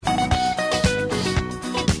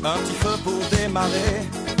Un petit feu pour démarrer,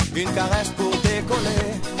 une caresse pour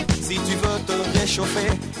décoller. Si tu veux te réchauffer,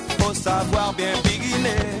 faut savoir bien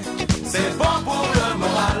biguiner. C'est bon pour le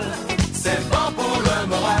moral, c'est bon pour le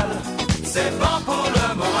moral, c'est bon pour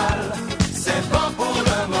le moral, c'est bon pour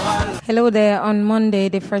le moral. Hello there on Monday,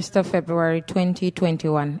 the 1st of February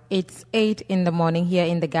 2021. It's 8 in the morning here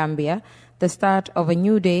in the Gambia, the start of a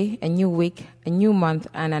new day, a new week, a new month,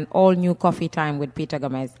 and an all-new coffee time with Peter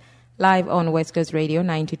Gomez. Live on West Coast Radio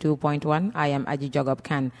 92.1, I am Aji Jogob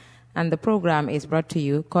Khan, and the program is brought to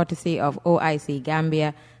you courtesy of OIC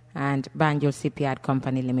Gambia and Banjul Shipyard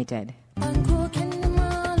Company Limited.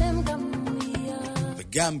 The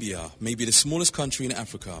Gambia may be the smallest country in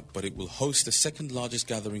Africa, but it will host the second largest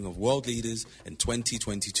gathering of world leaders in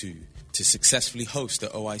 2022 to successfully host the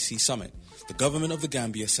OIC Summit. The government of the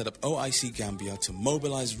Gambia set up OIC Gambia to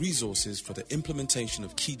mobilize resources for the implementation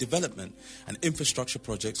of key development and infrastructure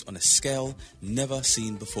projects on a scale never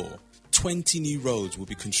seen before. 20 new roads will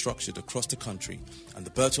be constructed across the country, and the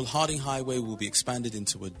Bertel Harding Highway will be expanded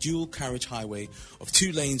into a dual carriage highway of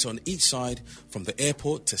 2 lanes on each side from the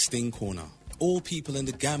airport to Sting Corner. All people in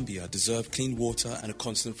the Gambia deserve clean water and a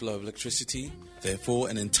constant flow of electricity. Therefore,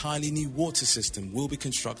 an entirely new water system will be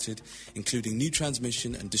constructed, including new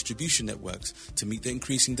transmission and distribution networks to meet the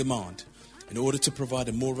increasing demand. In order to provide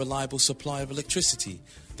a more reliable supply of electricity,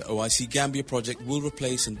 the OIC Gambia project will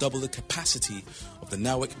replace and double the capacity of the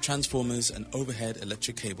NAWEC transformers and overhead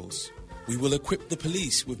electric cables. We will equip the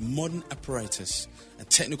police with modern apparatus and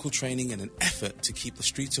technical training in an effort to keep the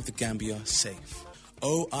streets of the Gambia safe.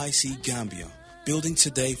 OIC Gambia, building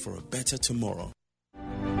today for a better tomorrow.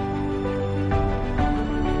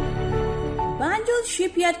 Banjul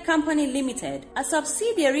Shipyard Company Limited, a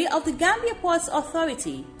subsidiary of the Gambia Ports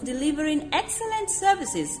Authority, delivering excellent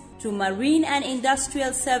services to marine and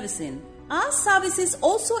industrial servicing. Our services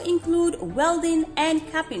also include welding and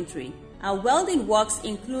carpentry. Our welding works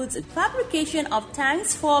includes fabrication of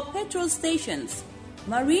tanks for petrol stations,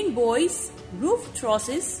 marine buoys, roof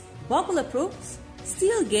trusses, bubbler proofs,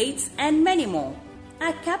 steel gates, and many more.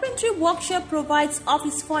 Our carpentry workshop provides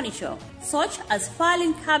office furniture, such as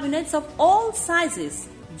filing cabinets of all sizes,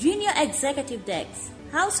 junior executive desks,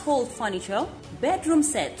 household furniture, bedroom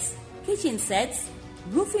sets, kitchen sets,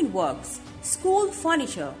 roofing works, school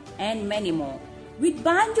furniture, and many more. With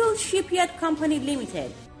Banjul Shipyard Company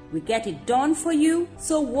Limited, we get it done for you,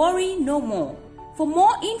 so worry no more. For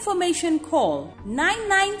more information, call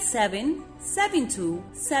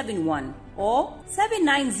 997-7271 or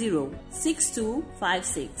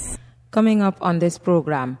 790-6256. Coming up on this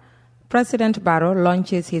program, President Barrow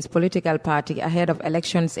launches his political party ahead of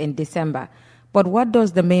elections in December. But what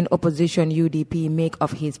does the main opposition UDP make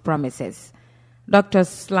of his promises? Doctors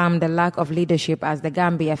slam the lack of leadership as the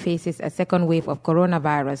Gambia faces a second wave of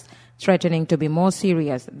coronavirus threatening to be more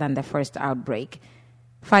serious than the first outbreak.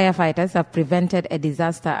 Firefighters have prevented a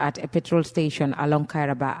disaster at a petrol station along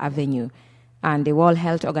Kairaba Avenue, and the World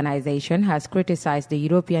Health Organization has criticized the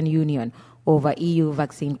European Union over EU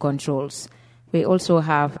vaccine controls. We also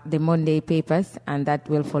have the Monday papers, and that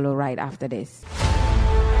will follow right after this.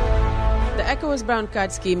 The ECOWAS Brown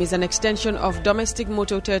Card Scheme is an extension of domestic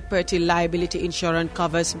motor third-party liability insurance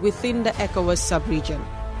covers within the ECOWAS sub-region.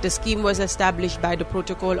 The scheme was established by the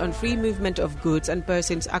Protocol on Free Movement of Goods and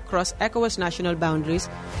Persons across ECOWAS national boundaries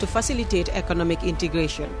to facilitate economic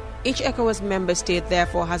integration. Each ECOWAS member state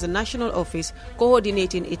therefore has a national office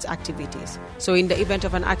coordinating its activities. So in the event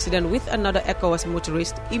of an accident with another ECOWAS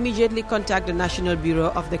motorist, immediately contact the National Bureau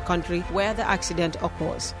of the country where the accident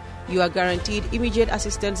occurs. You are guaranteed immediate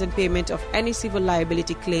assistance and payment of any civil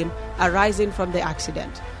liability claim arising from the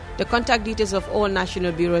accident. The contact details of all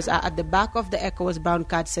national bureaus are at the back of the ECOWAS Brown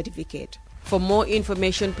Card certificate. For more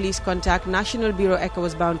information, please contact National Bureau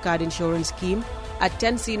ECOWAS Brown Card Insurance Scheme at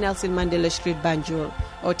 10C Nelson Mandela Street, Banjul,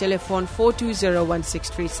 or telephone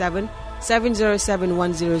 420-1637,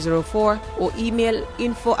 707-1004, or email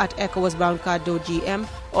info@ecowasbrowncard.gm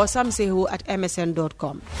or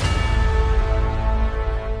samsehu@msn.com.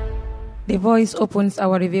 The Voice opens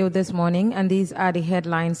our review this morning, and these are the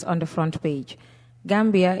headlines on the front page.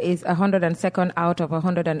 Gambia is 102nd out of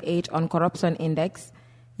 108 on corruption index.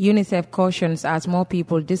 UNICEF cautions as more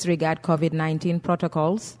people disregard COVID-19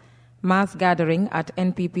 protocols. Mass gathering at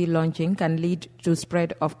NPP launching can lead to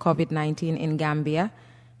spread of COVID-19 in Gambia.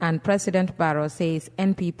 And President Barrow says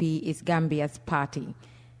NPP is Gambia's party.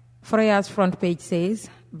 Freya's front page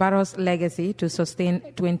says Barrow's legacy to sustain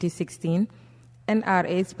 2016.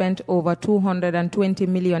 NRA spent over $220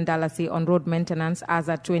 million on road maintenance as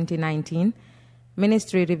of 2019.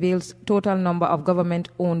 Ministry reveals total number of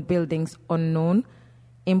government-owned buildings unknown.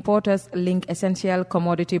 Importers link essential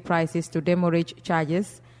commodity prices to demurrage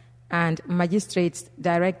charges. and magistrates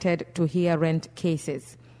directed to hear rent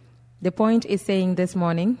cases. The Point is saying this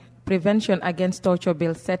morning, Prevention Against Torture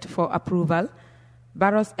Bill set for approval,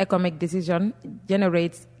 Barrow's economic decision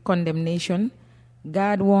generates condemnation,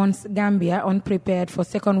 GAD warns Gambia unprepared for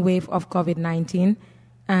second wave of COVID-19,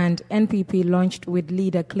 and NPP launched with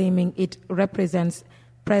leader claiming it represents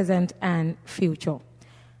present and future.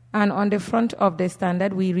 And on the front of the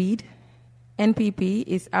Standard, we read, NPP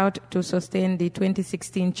is out to sustain the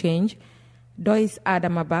 2016 change. Dois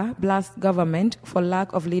Adamaba blasts government for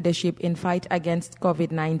lack of leadership in fight against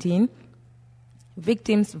COVID-19.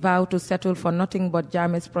 Victims vow to settle for nothing but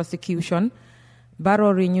Jammeh's prosecution.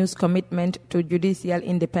 Barrow renews commitment to judicial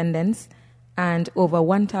independence, and over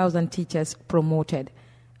 1,000 teachers promoted.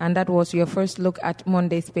 And that was your first look at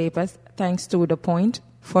Monday's papers, thanks to The Point,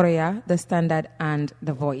 Foria, The Standard, and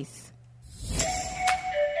The Voice.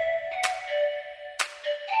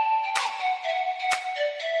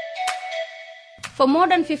 For more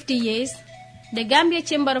than 50 years, the Gambia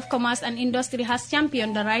Chamber of Commerce and Industry has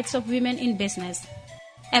championed the rights of women in business.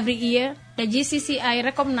 Every year, the GCCI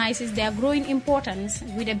recognizes their growing importance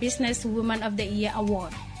with a Business Woman of the Year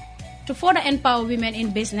award. To further empower women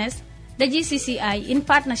in business, the GCCI, in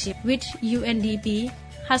partnership with UNDP,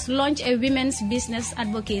 has launched a Women's Business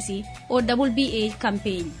Advocacy or WBA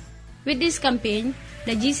campaign. With this campaign,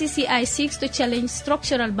 the GCCI seeks to challenge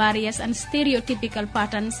structural barriers and stereotypical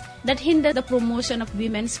patterns that hinder the promotion of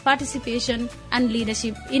women's participation and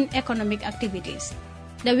leadership in economic activities.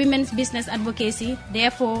 The Women's Business Advocacy,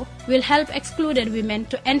 therefore, will help excluded women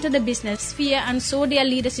to enter the business sphere and show their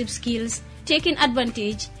leadership skills, taking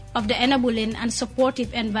advantage of the enabling and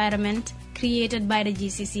supportive environment created by the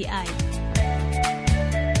GCCI.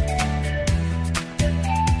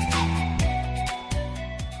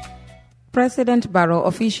 President Barrow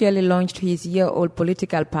officially launched his year-old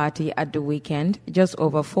political party at the weekend, just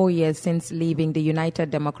over 4 years since leaving the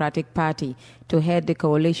United Democratic Party to head the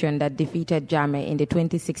coalition that defeated Jammeh in the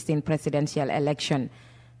 2016 presidential election.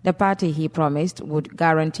 The party, he promised, would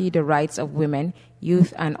guarantee the rights of women,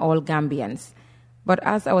 youth, and all Gambians. But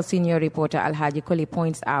as our senior reporter Alhaji Koli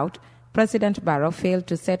points out, President Barrow failed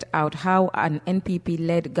to set out how an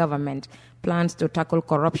NPP-led government plans to tackle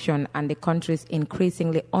corruption and the country's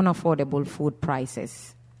increasingly unaffordable food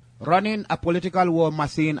prices. Running a political war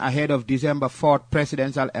machine ahead of December 4th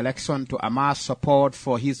presidential election to amass support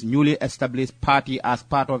for his newly established party as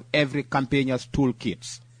part of every campaigner's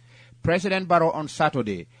toolkit, President Barrow on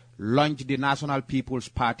Saturday launched the National People's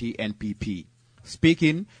Party NPP.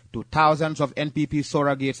 Speaking to thousands of NPP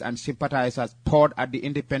surrogates and sympathizers poured at the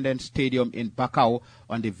Independence Stadium in Bakau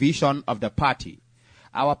on the vision of the party.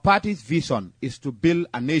 Our party's vision is to build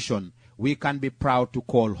a nation we can be proud to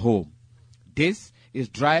call home. This is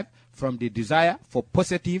derived from the desire for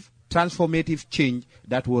positive, transformative change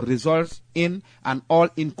that will result in an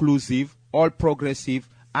all-inclusive, all-progressive,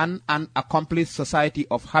 and an accomplished society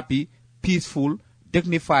of happy, peaceful,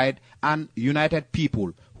 dignified, and united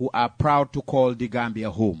people who are proud to call the Gambia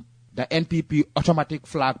home. The NPP automatic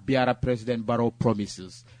flag bearer President Barrow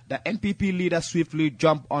promises. The NPP leader swiftly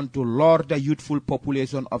jumped on to lure the youthful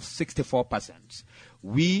population of 64%.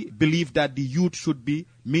 We believe that the youth should be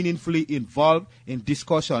meaningfully involved in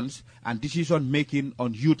discussions and decision-making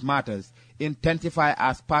on youth matters, intensify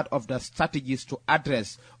as part of the strategies to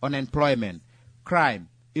address unemployment, crime,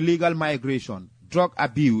 illegal migration, drug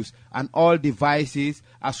abuse, and all the vices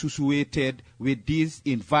associated with these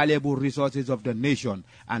invaluable resources of the nation,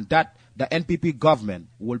 and that the NPP government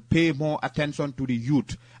will pay more attention to the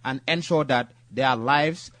youth and ensure that their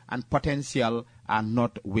lives and potential are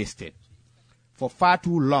not wasted. For far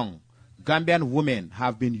too long, Gambian women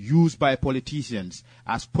have been used by politicians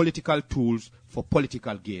as political tools for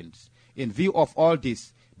political gains. In view of all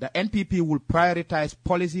this, the NPP will prioritize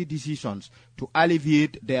policy decisions to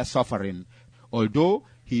alleviate their suffering. Although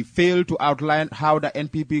he failed to outline how the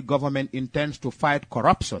NPP government intends to fight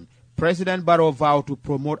corruption, President Barrow vowed to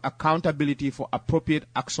promote accountability for appropriate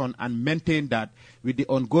action and maintain that with the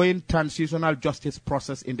ongoing transitional justice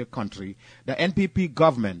process in the country, the NPP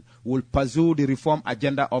government will pursue the reform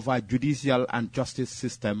agenda of our judicial and justice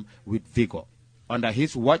system with vigor. Under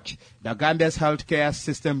his watch, the Gambia's healthcare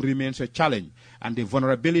system remains a challenge, and the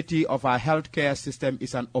vulnerability of our healthcare system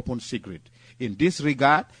is an open secret. In this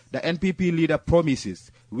regard, the NPP leader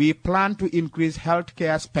promises we plan to increase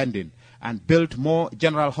healthcare spending and build more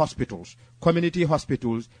general hospitals, community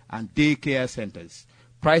hospitals, and daycare centers.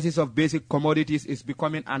 Prices of basic commodities is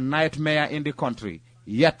becoming a nightmare in the country.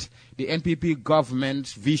 Yet, the NPP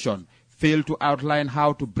government's vision failed to outline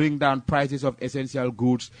how to bring down prices of essential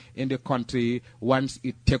goods in the country once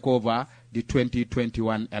it take over the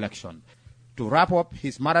 2021 election. To wrap up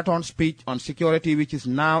his marathon speech on security, which is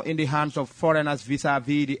now in the hands of foreigners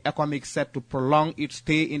vis-a-vis the ECOMIC set to prolong its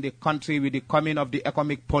stay in the country with the coming of the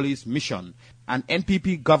ECOMIC police mission, an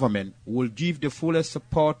NPP government will give the fullest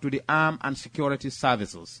support to the armed and security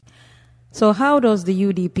services. So how does the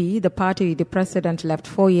UDP, the party the president left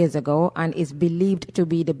 4 years ago and is believed to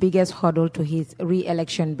be the biggest hurdle to his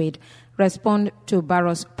re-election bid, respond to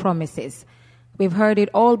Barrow's promises? We've heard it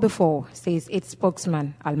all before, says its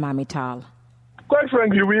spokesman, Almami Tal. Quite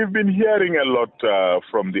frankly, we've been hearing a lot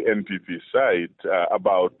from the NPP side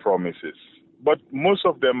about promises, but most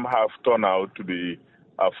of them have turned out to be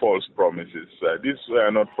false promises. These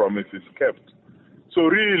were not promises kept. So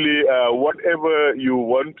really, whatever you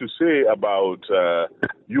want to say about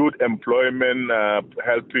youth employment,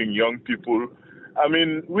 helping young people, I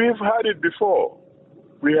mean, we've had it before.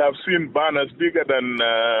 We have seen banners bigger than,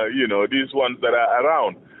 these ones that are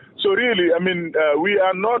around. So really, I mean, we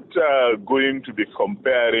are not going to be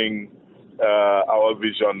comparing our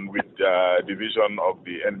vision with the vision of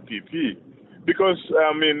the NPP because,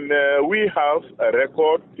 I mean, we have a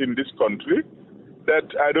record in this country that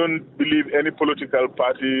I don't believe any political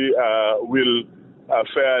party will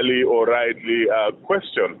fairly or rightly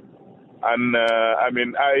question. And, I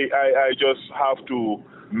mean, I just have to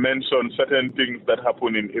mention certain things that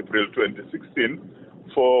happened in April 2016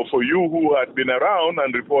 for you who had been around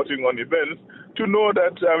and reporting on events to know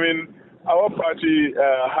that, I mean, our party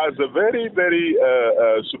has a very, very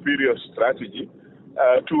superior strategy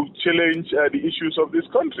to challenge the issues of this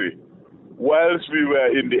country. Whilst we were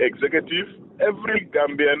in the executive, every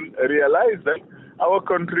Gambian realized that our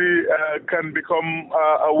country can become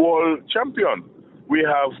a world champion. We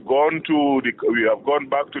have gone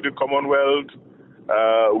back to the Commonwealth.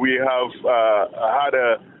 We have had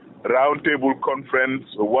a roundtable conference.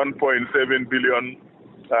 $1.7 billion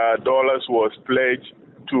was pledged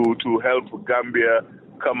to help Gambia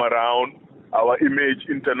come around. Our image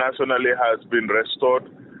internationally has been restored.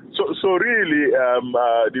 So really,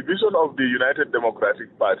 the vision of the United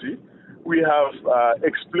Democratic Party, we have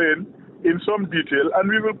explained in some detail, and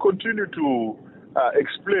we will continue to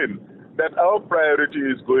explain that our priority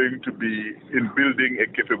is going to be in building a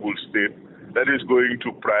capable state that is going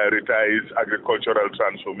to prioritize agricultural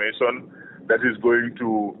transformation, that is going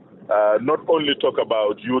to not only talk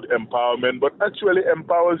about youth empowerment, but actually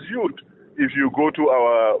empowers youth. If you go to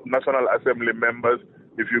our National Assembly members,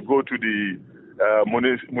 if you go to the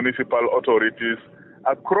municipal authorities,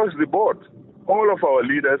 across the board, all of our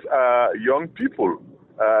leaders are young people,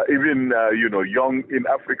 even young in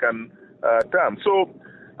African terms. So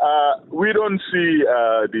we don't see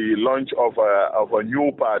the launch of a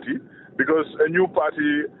new party, because a new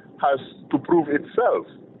party has to prove itself.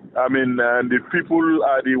 I mean, and the people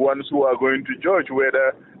are the ones who are going to judge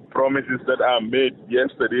whether promises that are made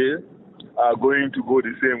yesterday are going to go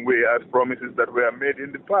the same way as promises that were made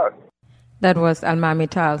in the past. That was Almami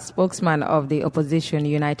Tal, spokesman of the opposition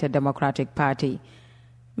United Democratic Party.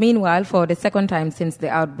 Meanwhile, for the second time since the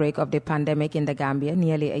outbreak of the pandemic in the Gambia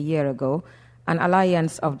nearly a year ago, an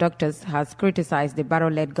alliance of doctors has criticized the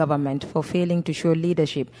Barrow-led government for failing to show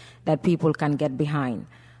leadership that people can get behind.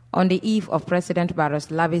 On the eve of President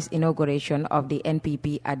Barrow's lavish inauguration of the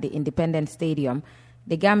NPP at the Independence Stadium,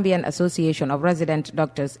 the Gambian Association of Resident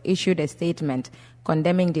Doctors issued a statement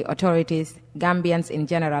condemning the authorities, Gambians in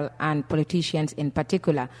general, and politicians in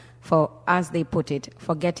particular for, as they put it,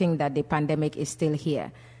 forgetting that the pandemic is still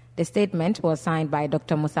here. The statement was signed by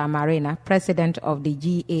Dr. Musa Marina, president of the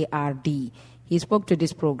GARD. He spoke to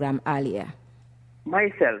this program earlier.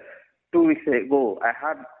 Myself, 2 weeks ago, I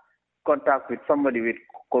had contact with somebody with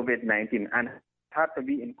COVID-19 and had to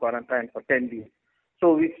be in quarantine for 10 days.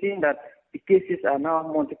 So we've seen that the cases are now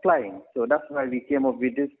multiplying. So that's why we came up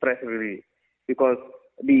with this press release, because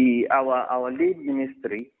our lead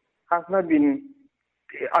ministry has not been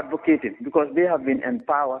advocating, because they have been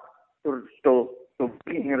empowered to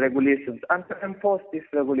bring in regulations and to enforce these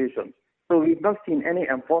regulations. So we've not seen any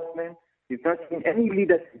enforcement. We've not seen any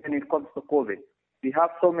leadership when it comes to COVID. We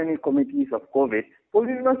have so many committees of COVID, but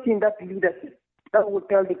we've not seen that leadership that would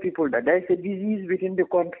tell the people that there is a disease within the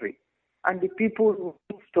country, and the people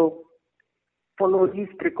need to follow these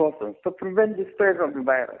precautions to prevent the spread of the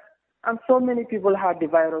virus. And so many people had the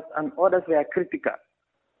virus and others were critical.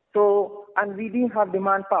 So, and we didn't have the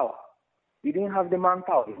manpower. We didn't have the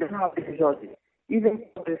resources. Even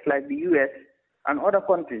countries like the US and other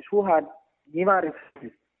countries who had human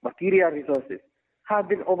resources, material resources, have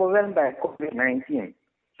been overwhelmed by COVID-19.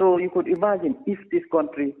 So you could imagine if this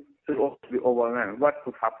country should also be overwhelmed, what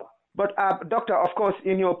could happen? But, Doctor, of course,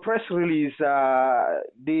 in your press release,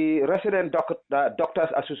 the Resident Doctors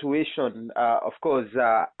Association, of course,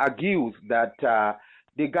 argues that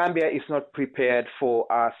the Gambia is not prepared for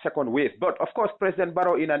a second wave. But, of course, President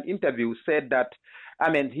Barrow, in an interview, said that,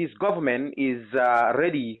 his government is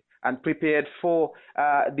ready and prepared for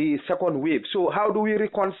the second wave. So how do we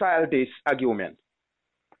reconcile this argument?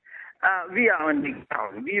 We are on the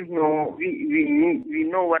ground. We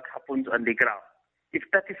know what happens on the ground. If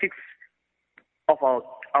 36 of our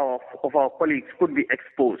colleagues could be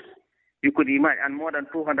exposed, you could imagine, and more than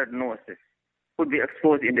 200 nurses could be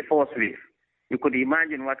exposed in the first wave, you could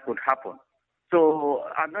imagine what could happen. So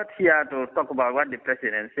I'm not here to talk about what the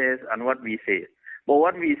president says and what we say. But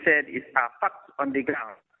what we said is facts on the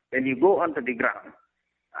ground. When you go onto the ground,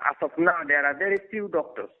 as of now, there are very few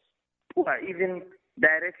doctors who are even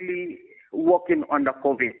directly working on the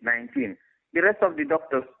COVID-19. The rest of the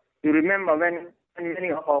doctors, you remember when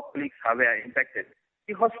many of our colleagues were infected,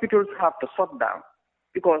 the hospitals have to shut down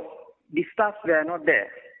because the staff were not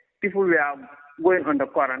there. People were going under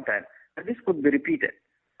quarantine. And this could be repeated.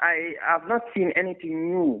 I have not seen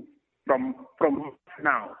anything new from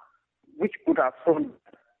now, which could have shown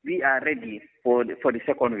we are ready for the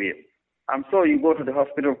second wave. I'm sure you go to the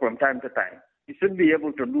hospital from time to time. You should be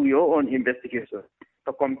able to do your own investigation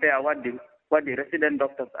to compare what the resident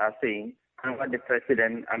doctors are saying and what the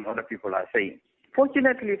president and other people are saying.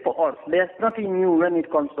 Fortunately for us, there's nothing new when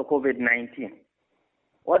it comes to COVID-19.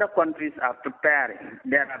 Other countries are preparing.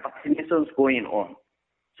 There are vaccinations going on.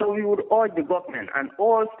 So we would urge the government and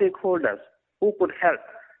all stakeholders who could help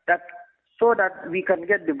so that we can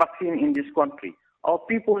get the vaccine in this country. Our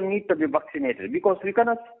people need to be vaccinated because we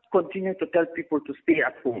cannot continue to tell people to stay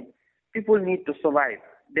at home. People need to survive.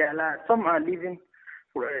 Some are living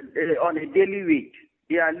on a daily wage.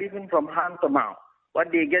 They are living from hand to mouth.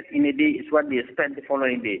 What they get in a day is what they spend the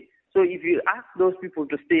following day. So if you ask those people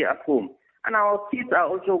to stay at home, and our kids are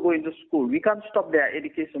also going to school, we can't stop their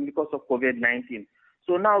education because of COVID-19.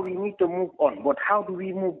 So now we need to move on. But how do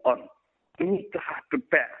we move on? We need to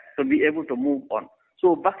prepare to be able to move on.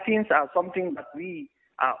 So vaccines are something that we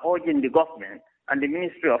are urging the government and the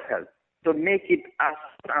Ministry of Health to make it as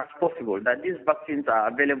soon as possible that these vaccines are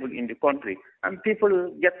available in the country and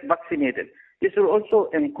people get vaccinated. This will also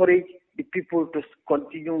encourage the people to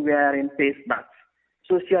continue wearing face masks,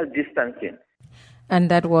 social distancing. And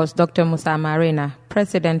that was Dr. Musa Marina,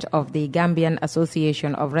 President of the Gambian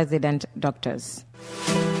Association of Resident Doctors.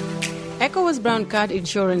 ECOWAS Brown Card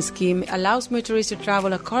Insurance Scheme allows motorists to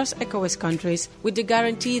travel across ECOWAS countries with the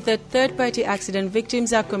guarantee that third-party accident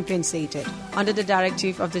victims are compensated. Under the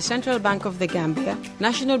directive of the Central Bank of the Gambia,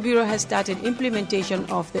 National Bureau has started implementation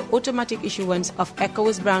of the automatic issuance of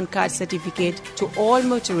ECOWAS Brown Card certificate to all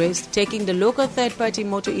motorists taking the local third-party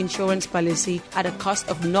motor insurance policy at a cost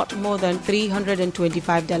of not more than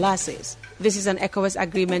 $325. This is an ECOWAS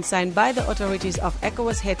agreement signed by the authorities of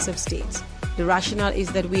ECOWAS heads of states. The rationale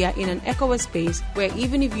is that we are in an ECOWAS space where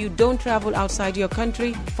even if you don't travel outside your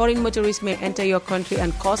country, foreign motorists may enter your country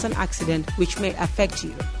and cause an accident which may affect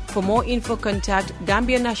you. For more info, contact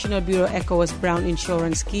Gambia National Bureau ECOWAS Brown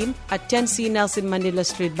Insurance Scheme at 10C Nelson Mandela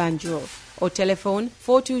Street, Banjul, or telephone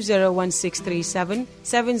 420-1637,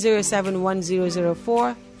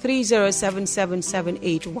 707-1004,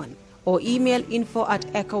 307-7781, or email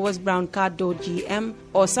info@ecowasbrowncard.gm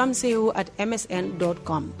or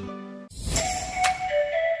samsehu@msn.com.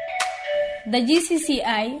 The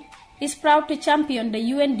GCCI is proud to champion the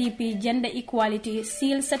UNDP Gender Equality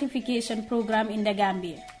SEAL certification program in the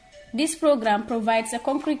Gambia. This program provides a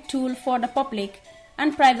concrete tool for the public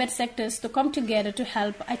and private sectors to come together to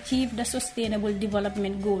help achieve the Sustainable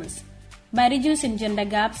Development Goals by reducing gender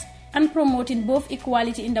gaps and promoting both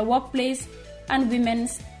equality in the workplace and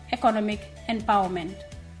women's economic empowerment.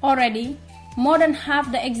 Already, more than half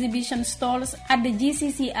the exhibition stalls at the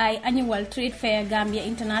GCCI Annual Trade Fair Gambia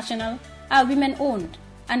International are women-owned,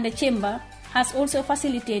 and the Chamber has also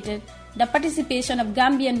facilitated the participation of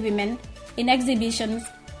Gambian women in exhibitions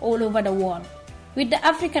all over the world. With the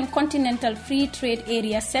African Continental Free Trade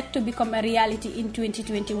Area set to become a reality in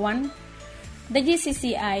 2021, the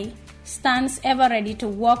GCCI stands ever ready to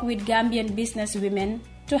work with Gambian business women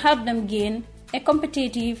to help them gain a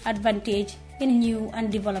competitive advantage in new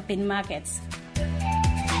and developing markets.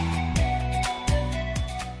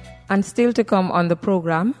 And still to come on the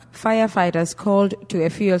program, firefighters called to a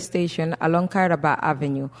fuel station along Kairaba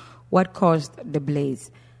Avenue. What caused the blaze?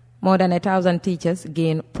 More than 1,000 teachers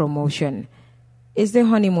gain promotion. Is the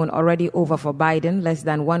honeymoon already over for Biden, less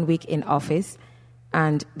than 1 week in office?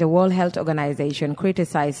 And the World Health Organization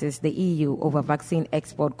criticizes the EU over vaccine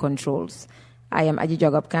export controls. I am Aji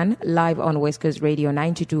Jogopkan, live on West Coast Radio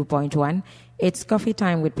 92.1. It's Coffee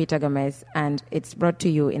Time with Peter Gomez, and it's brought to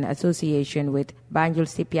you in association with Banjul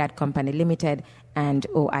Shipyard Company Limited and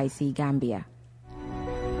OIC Gambia.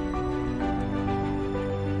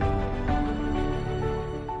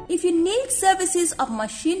 If you need services of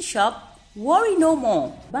machine shop, worry no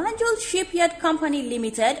more. Banjul Shipyard Company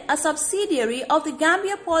Limited, a subsidiary of the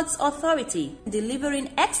Gambia Ports Authority, delivering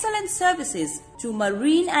excellent services to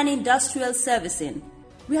marine and industrial servicing.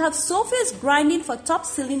 We have surface grinding for top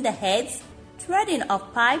cylinder heads, threading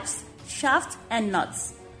of pipes, shafts and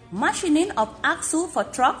nuts, machining of axle for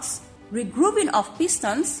trucks, regrooving of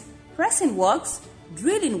pistons, pressing works,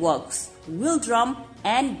 drilling works, wheel drum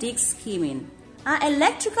and dig skimming. Our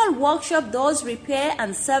electrical workshop does repair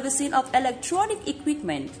and servicing of electronic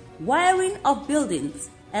equipment, wiring of buildings,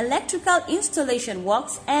 electrical installation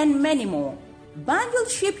works, and many more. Banjul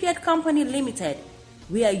Shipyard Company Limited,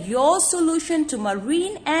 we are your solution to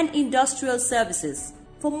marine and industrial services.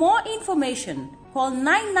 For more information, call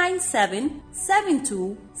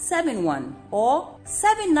 997-7271 or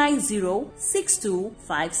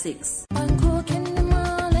 790-6256.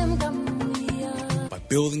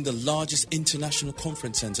 Building the largest international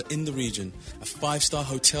conference center in the region, a 5-star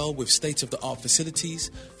hotel with state-of-the-art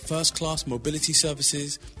facilities, first-class mobility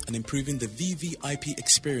services, and improving the VVIP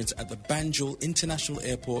experience at the Banjul International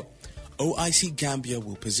Airport, OIC Gambia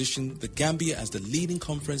will position the Gambia as the leading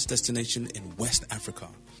conference destination in West Africa.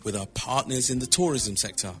 With our partners in the tourism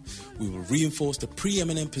sector, we will reinforce the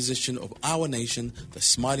preeminent position of our nation, the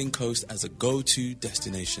Smiling Coast, as a go-to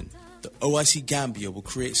destination. The OIC Gambia will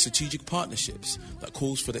create strategic partnerships that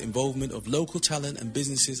calls for the involvement of local talent and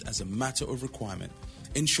businesses as a matter of requirement.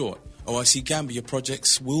 In short, OIC Gambia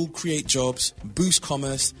projects will create jobs, boost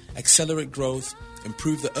commerce, accelerate growth,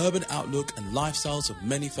 improve the urban outlook and lifestyles of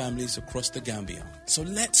many families across the Gambia. So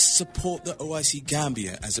let's support the OIC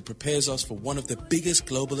Gambia as it prepares us for one of the biggest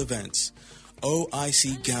global events.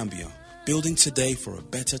 OIC Gambia, building today for a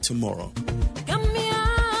better tomorrow.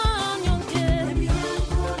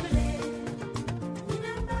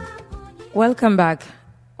 Welcome back.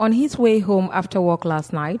 On his way home after work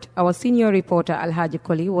last night, our senior reporter Alhaji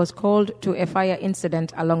Koli was called to a fire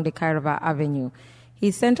incident along the Kairaba Avenue.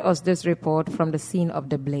 He sent us this report from the scene of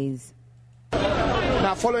the blaze.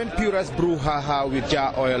 Now, following Purus brouhaha with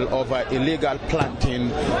jar oil over illegal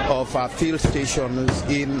planting of field stations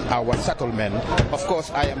in our settlement, of course,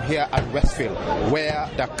 I am here at Westfield, where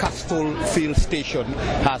the Castle field station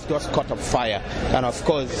has just caught up fire. And of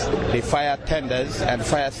course, the fire tenders and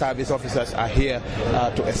fire service officers are here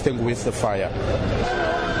to extinguish the fire.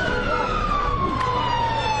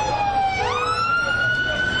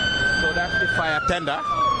 So that's the fire tender.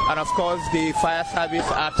 And of course, the fire service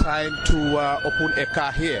are trying to open a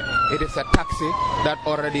car here. It is a taxi that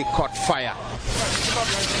already caught fire.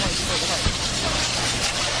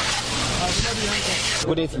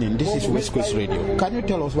 Good evening, this is West Coast Radio. Can you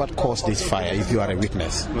tell us what caused this fire, if you are a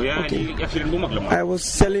witness? Okay. I was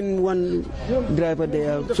selling one driver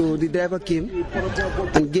there, so the driver came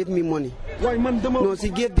and gave me money. No, she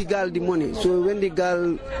gave the girl the money. So when the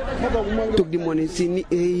girl took the money,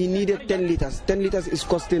 he needed 10 liters. 10 liters is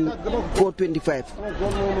costing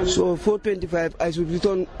 $4.25. So $4.25, I should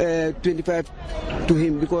return 25 to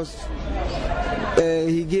him because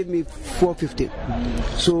he gave me $4.50.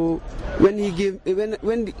 So when I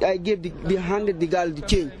handed the girl the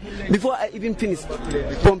change, before I even finished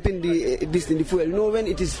pumping the fuel, you know, when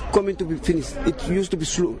it is coming to be finished, it used to be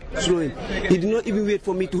slowing. He did not even wait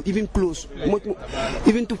for me to even close, much more,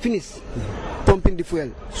 even to finish pumping the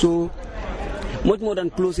fuel. So much more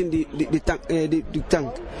than closing the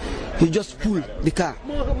tank. He just pulled the car.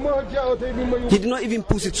 He did not even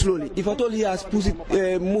push it slowly. If I told he has pushed it,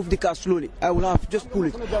 moved the car slowly, I would have just pulled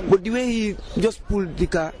it. But the way he just pulled the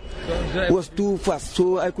car was too fast,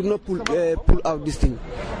 so I could not pull out this thing,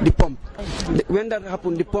 the pump. When that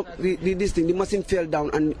happened, the pump, the machine fell down,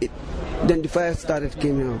 and then the fire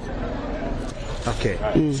came out. Okay.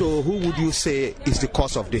 So who would you say is the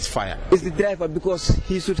cause of this fire? It's the driver, because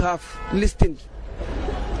he should have listened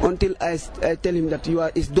until I tell him that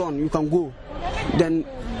it's done, you can go. Then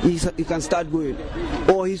he can start going.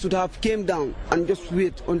 Or he should have came down and just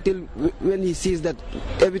wait until when he sees that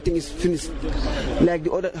everything is finished, like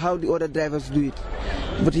how the other drivers do it.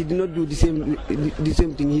 But he did not do the same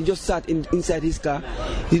thing. He just sat inside his car.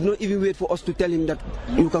 He did not even wait for us to tell him that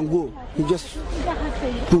you can go. He just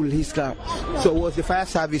pulled his car. So was the fire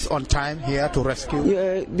service on time here to rescue?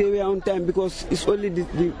 Yeah, they were on time, because it's only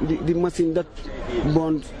the machine that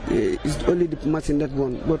burned. It's only the machine that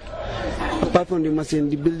burned. But apart from the machine,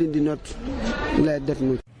 the building did not light that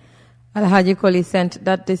much. Alhaji Koli sent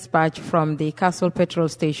that dispatch from the Castle Petrol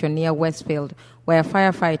Station near Westfield, where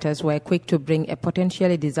firefighters were quick to bring a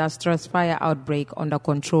potentially disastrous fire outbreak under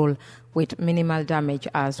control with minimal damage,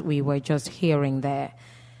 as we were just hearing there.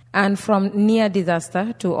 And from near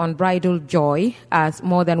disaster to unbridled joy, as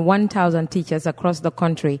more than 1,000 teachers across the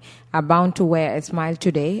country are bound to wear a smile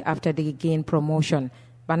today after they gain promotion.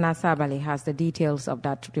 Bana Sabali has the details of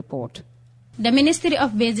that report. The Ministry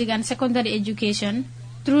of Basic and Secondary Education,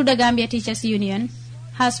 through the Gambia Teachers Union,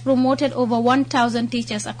 has promoted over 1,000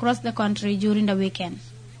 teachers across the country during the weekend.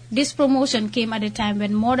 This promotion came at a time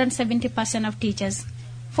when more than 70% of teachers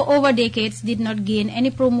for over decades did not gain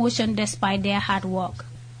any promotion despite their hard work.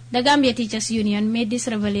 The Gambia Teachers Union made this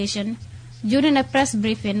revelation during a press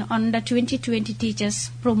briefing on the 2020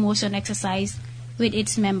 Teachers Promotion Exercise with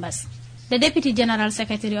its members. The Deputy General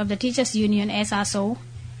Secretary of the Teachers Union, SSO,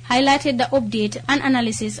 highlighted the update and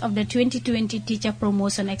analysis of the 2020 Teacher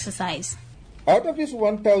Promotion Exercise. Out of this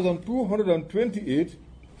 1,228,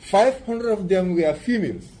 500 of them were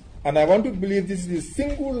females. And I want to believe this is the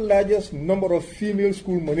single largest number of female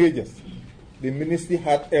school managers the ministry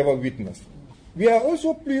had ever witnessed. We are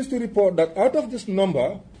also pleased to report that out of this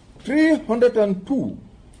number, 302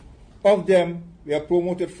 of them were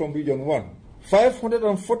promoted from Region 1,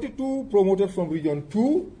 542 promoted from Region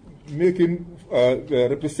 2,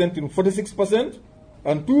 representing 46%,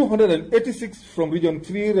 and 286 from Region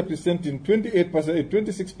 3, representing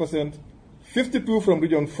 26%, 52 from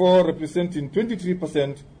Region 4, representing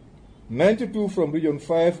 23%, 92 from Region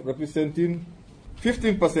 5, representing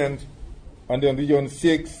 15%, and then Region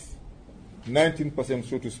 6, 19%,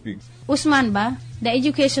 so to speak. Usman Ba, the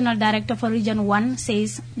Educational Director for Region 1,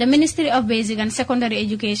 says the Ministry of Basic and Secondary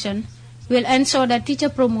Education will ensure that teacher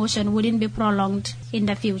promotion wouldn't be prolonged in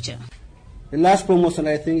the future. The last promotion,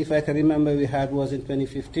 I think, if I can remember, we had was in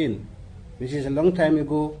 2015, which is a long time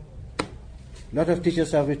ago. A lot of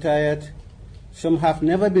teachers have retired. Some have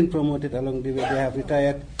never been promoted along the way. They have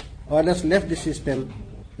retired. Others left the system.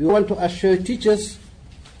 We want to assure teachers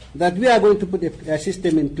that we are going to put a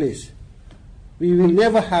system in place. We will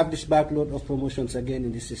never have this backload of promotions again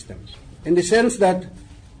in the system. In the sense that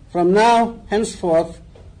from now, henceforth,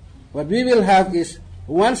 what we will have is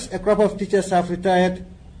once a crop of teachers have retired,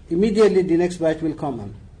 immediately the next batch will come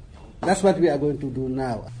on. That's what we are going to do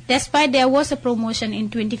now. Despite there was a promotion in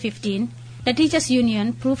 2015, the Teachers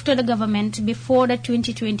Union proved to the government before the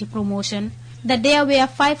 2020 promotion that there were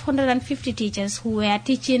 550 teachers who were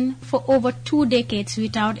teaching for over 2 decades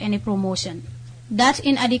without any promotion. That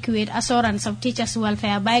inadequate assurance of teachers'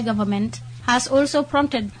 welfare by government has also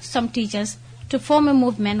prompted some teachers to form a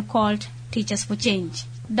movement called Teachers for Change.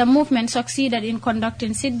 The movement succeeded in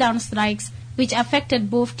conducting sit-down strikes which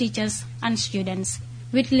affected both teachers and students,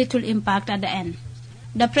 with little impact at the end.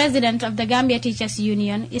 The president of the Gambia Teachers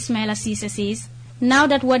Union, Ismaila Ceesay, says, now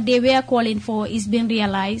that what they were calling for is being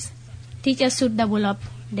realized, teachers should double up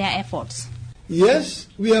their efforts. Yes,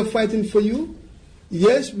 we are fighting for you.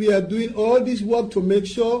 Yes, we are doing all this work to make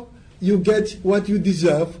sure you get what you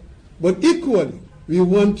deserve. But equally, we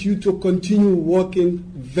want you to continue working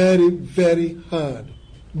very, very hard.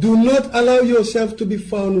 Do not allow yourself to be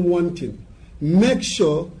found wanting. Make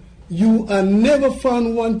sure you are never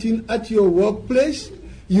found wanting at your workplace.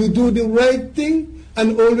 You do the right thing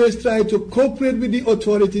and always try to cooperate with the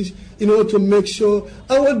authorities in order to make sure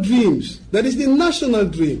our dreams, that is the national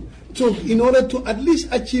dream, in order to at least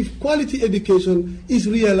achieve quality education, is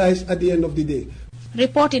realized at the end of the day.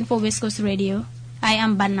 Reporting for West Coast Radio, I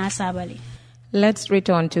am Banna Sabali. Let's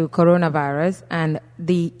return to coronavirus, and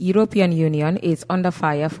the European Union is under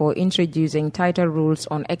fire for introducing tighter rules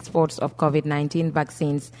on exports of COVID-19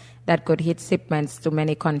 vaccines that could hit shipments to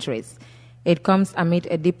many countries. It comes amid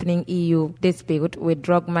a deepening EU dispute with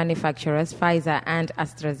drug manufacturers Pfizer and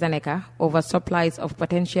AstraZeneca over supplies of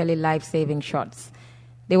potentially life-saving shots.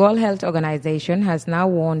 The World Health Organization has now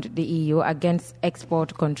warned the EU against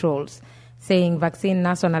export controls, saying vaccine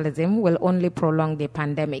nationalism will only prolong the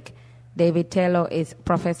pandemic. David Taylor is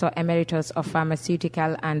Professor Emeritus of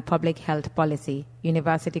Pharmaceutical and Public Health Policy,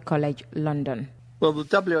 University College, London. Well, the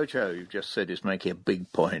WHO, you've just said, is making a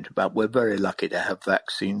big point about we're very lucky to have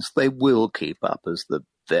vaccines. They will keep up as the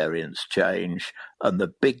variants change, and the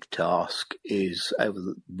big task is over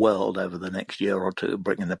the world over the next year or two,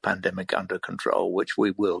 bringing the pandemic under control, which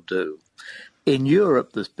we will do. In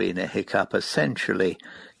Europe, there's been a hiccup essentially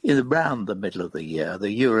around the middle of the year.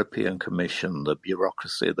 The European Commission, the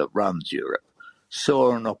bureaucracy that runs Europe,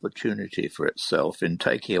 saw an opportunity for itself in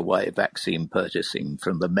taking away vaccine purchasing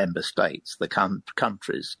from the member states, the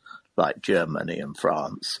countries like Germany and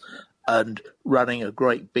France, and running a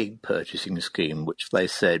great big purchasing scheme which they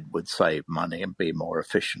said would save money and be more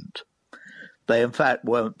efficient. They, in fact,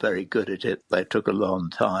 weren't very good at it. They took a long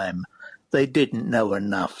time. They didn't know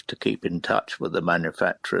enough to keep in touch with the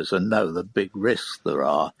manufacturers and know the big risks there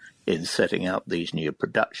are in setting up these new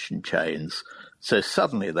production chains. So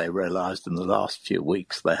suddenly they realized in the last few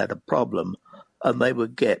weeks they had a problem, and they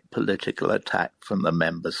would get political attack from the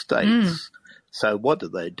member states. So what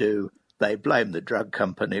do? They blame the drug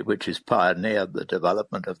company, which has pioneered the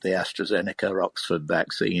development of the AstraZeneca Oxford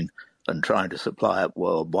vaccine and trying to supply it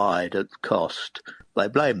worldwide at cost. They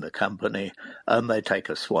blame the company, and they take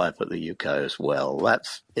a swipe at the UK as well.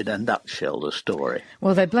 That's, in a nutshell, the story.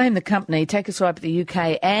 Well, they blame the company, take a swipe at the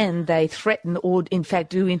UK, and they threaten or, in fact,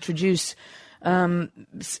 do introduce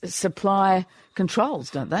supply controls,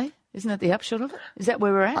 don't they? Isn't that the upshot of it? Is that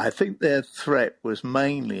where we're at? I think their threat was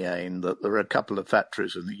mainly aimed that there are a couple of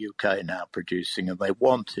factories in the UK now producing, and they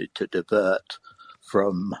wanted to divert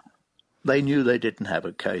from... They knew they didn't have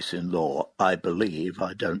a case in law, I believe.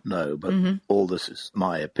 I don't know, but all this is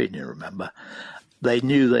my opinion, remember. They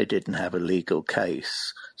knew they didn't have a legal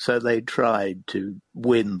case, so they tried to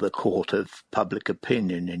win the court of public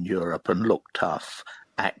opinion in Europe and look tough,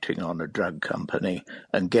 acting on a drug company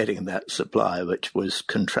and getting that supply, which was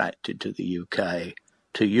contracted to the UK,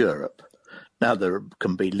 to Europe. Now, there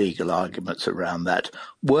can be legal arguments around that.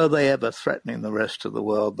 Were they ever threatening the rest of the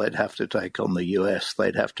world? They'd have to take on the US,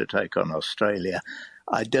 they'd have to take on Australia.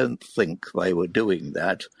 I don't think they were doing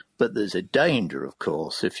that, but there's a danger, of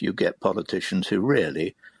course, if you get politicians who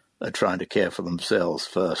really are trying to care for themselves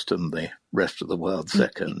first and the rest of the world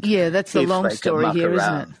second. Yeah, that's the long story here,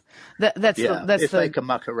 isn't it? If they can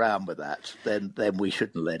muck around with that, then we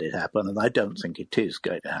shouldn't let it happen, and I don't think it is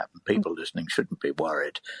going to happen. People listening shouldn't be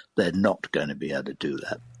worried. They're not going to be able to do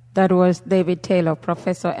that. That was David Taylor,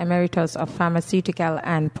 Professor Emeritus of Pharmaceutical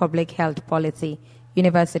and Public Health Policy,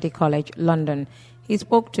 University College, London. He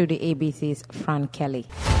spoke to the ABC's Frank Kelly.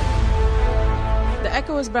 The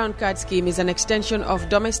ECOWAS Brown Card Scheme is an extension of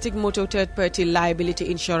domestic motor third-party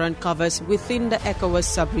liability insurance covers within the ECOWAS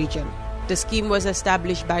sub-region. The scheme was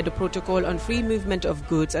established by the Protocol on Free Movement of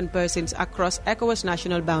Goods and Persons across ECOWAS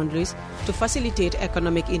national boundaries to facilitate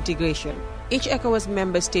economic integration. Each ECOWAS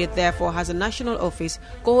member state therefore has a national office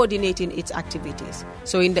coordinating its activities.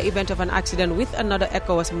 So in the event of an accident with another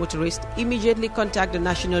ECOWAS motorist, immediately contact the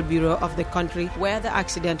National Bureau of the country where the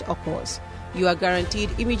accident occurs. You are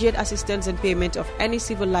guaranteed immediate assistance and payment of any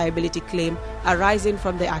civil liability claim arising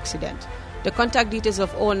from the accident. The contact details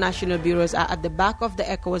of all national bureaus are at the back of the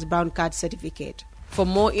ECOWAS Brown Card certificate. For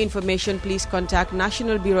more information, please contact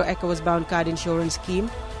National Bureau ECOWAS Brown Card Insurance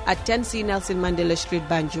Scheme at 10C Nelson Mandela Street,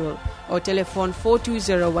 Banjul, or telephone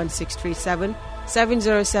 420-1637,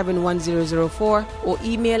 707-1004, or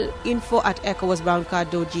email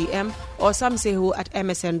info@ecowasbrowncard.gm or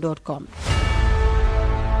samsehu@msn.com.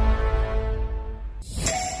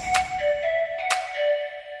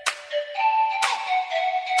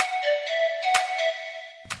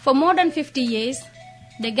 For more than 50 years,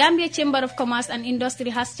 the Gambia Chamber of Commerce and Industry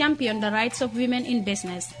has championed the rights of women in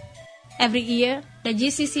business. Every year, the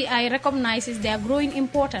GCCI recognizes their growing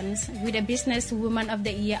importance with a Business Woman of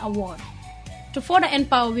the Year award. To further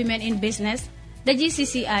empower women in business, the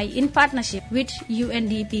GCCI, in partnership with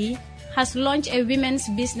UNDP, has launched a Women's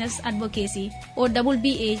Business Advocacy or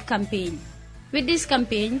WBA campaign. With this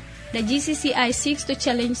campaign, the GCCI seeks to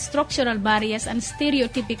challenge structural barriers and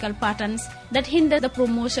stereotypical patterns that hinder the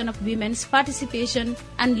promotion of women's participation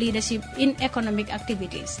and leadership in economic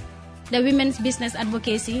activities. The Women's Business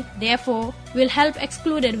Advocacy, therefore, will help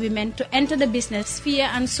excluded women to enter the business sphere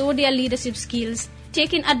and show their leadership skills,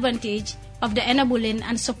 taking advantage of the enabling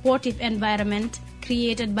and supportive environment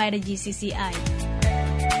created by the GCCI.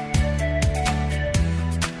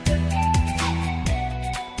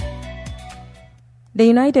 The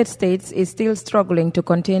United States is still struggling to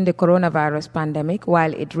contain the coronavirus pandemic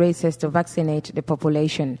while it races to vaccinate the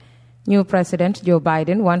population. New President Joe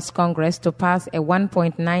Biden wants Congress to pass a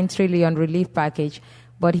 $1.9 trillion relief package,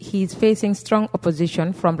 but he's facing strong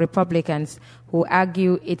opposition from Republicans who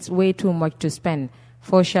argue it's way too much to spend,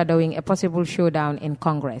 foreshadowing a possible showdown in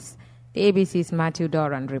Congress. The ABC's Matthew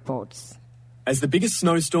Doran reports. As the biggest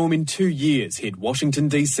snowstorm in 2 years hit Washington,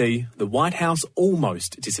 D.C., the White House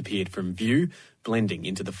almost disappeared from view, blending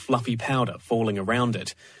into the fluffy powder falling around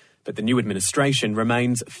it. But the new administration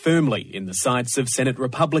remains firmly in the sights of Senate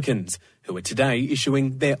Republicans, who are today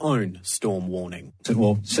issuing their own storm warning. It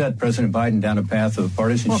will set President Biden down a path of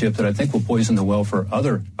partisanship that I think will poison the well for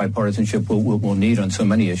other bipartisanship we'll need on so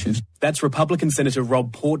many issues. That's Republican Senator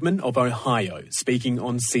Rob Portman of Ohio speaking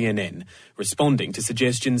on CNN, responding to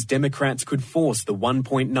suggestions Democrats could force the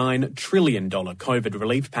 $1.9 trillion COVID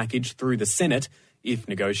relief package through the Senate if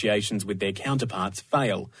negotiations with their counterparts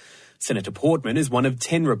fail. Senator Portman is one of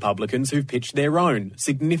 10 Republicans who've pitched their own,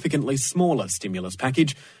 significantly smaller stimulus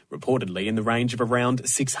package, reportedly in the range of around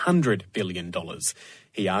 $600 billion.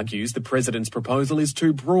 He argues the president's proposal is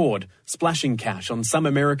too broad, splashing cash on some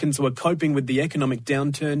Americans who are coping with the economic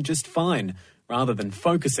downturn just fine, rather than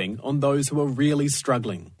focusing on those who are really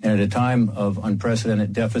struggling. And at a time of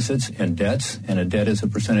unprecedented deficits and debts, and a debt as a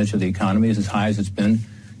percentage of the economy is as high as it's been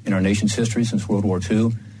in our nation's history since World War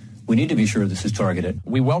II, we need to be sure this is targeted.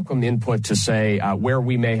 We welcome input to say where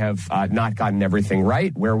we may have not gotten everything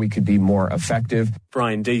right, where we could be more effective.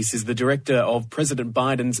 Brian Deese is the director of President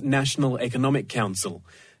Biden's National Economic Council.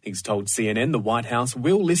 He's told CNN the White House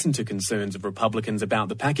will listen to concerns of Republicans about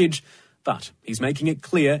the package, but he's making it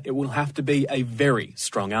clear it will have to be a very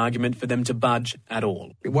strong argument for them to budge at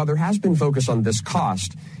all. While there has been focus on this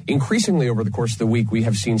cost, increasingly over the course of the week, we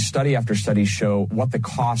have seen study after study show what the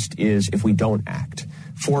cost is if we don't act.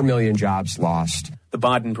 4 million jobs lost. The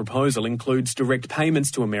Biden proposal includes direct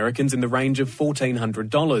payments to Americans in the range of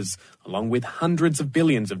 $1,400, along with hundreds of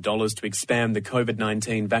billions of dollars to expand the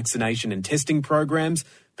COVID-19 vaccination and testing programs,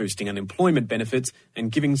 boosting unemployment benefits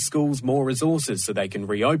and giving schools more resources so they can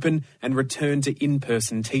reopen and return to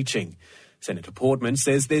in-person teaching. Senator Portman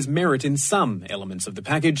says there's merit in some elements of the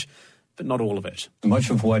package, but not all of it. Much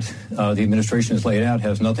of what the administration has laid out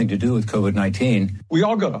has nothing to do with COVID-19. We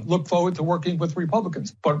are going to look forward to working with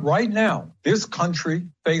Republicans. But right now, this country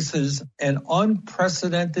faces an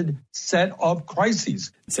unprecedented set of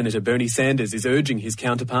crises. Senator Bernie Sanders is urging his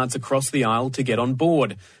counterparts across the aisle to get on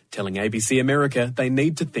board, telling ABC America they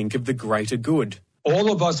need to think of the greater good.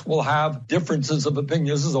 All of us will have differences of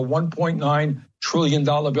opinion. This is a $1.9 trillion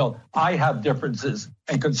bill. I have differences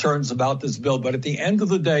and concerns about this bill. But at the end of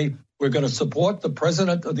the day, we're going to support the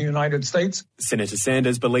President of the United States. Senator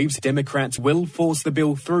Sanders believes Democrats will force the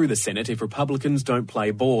bill through the Senate if Republicans don't play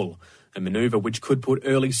ball, a manoeuvre which could put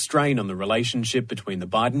early strain on the relationship between the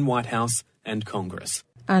Biden White House and Congress.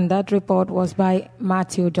 And that report was by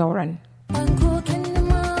Matthew Doran.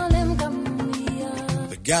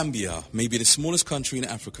 The Gambia may be the smallest country in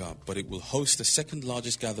Africa, but it will host the second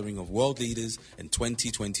largest gathering of world leaders in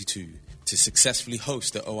 2022 to successfully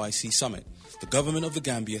host the OIC summit. The government of the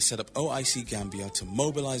Gambia set up OIC Gambia to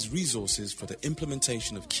mobilize resources for the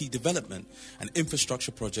implementation of key development and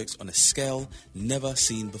infrastructure projects on a scale never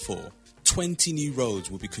seen before. 20 new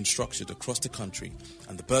roads will be constructed across the country,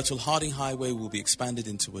 and the Bertel Harding Highway will be expanded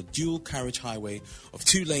into a dual carriage highway of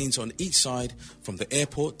 2 lanes on each side from the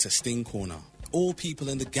airport to Sting Corner. All people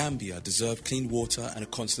in the Gambia deserve clean water and a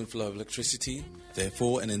constant flow of electricity.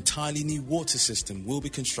 Therefore, an entirely new water system will be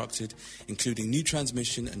constructed, including new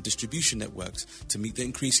transmission and distribution networks to meet the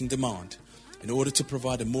increasing demand. In order to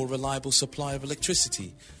provide a more reliable supply of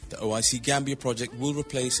electricity, the OIC Gambia project will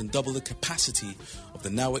replace and double the capacity of the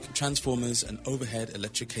NAWEC transformers and overhead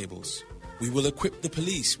electric cables. We will equip the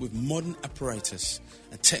police with modern apparatus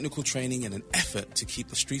and technical training in an effort to keep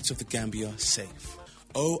the streets of the Gambia safe.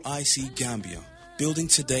 OIC Gambia, building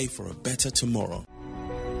today for a better tomorrow.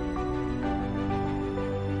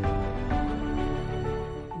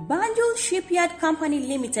 Banjul Shipyard Company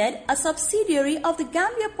Limited, a subsidiary of the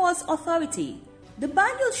Gambia Ports Authority. The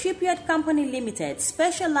Banjul Shipyard Company Limited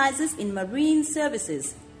specializes in marine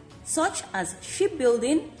services, such as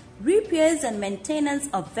shipbuilding, repairs and maintenance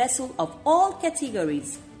of vessels of all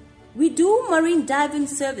categories. We do marine diving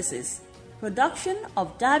services, production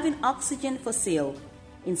of diving oxygen for sale,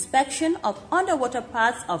 inspection of underwater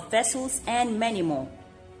parts of vessels, and many more.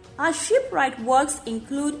 Our shipwright works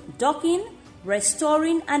include docking,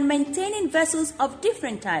 restoring and maintaining vessels of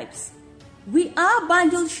different types. We are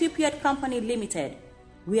Banjul Shipyard Company Limited.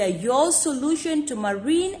 We are your solution to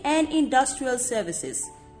marine and industrial services.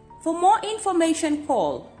 For more information,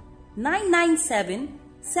 call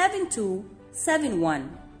 997-7271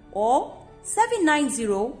 or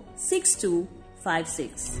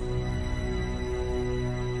 790-6256.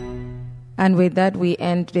 And with that, we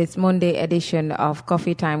end this Monday edition of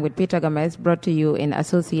Coffee Time with Peter Gomez, brought to you in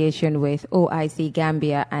association with OIC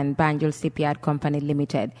Gambia and Banjul Shipyard Company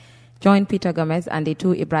Limited. Join Peter Gomez and the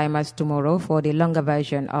 2 Ibrahimas tomorrow for the longer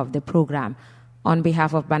version of the program. On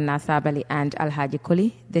behalf of Banna Sabali and Alhaji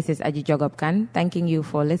Kuli, this is Aji Jogop Khan, thanking you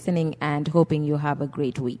for listening and hoping you have a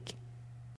great week.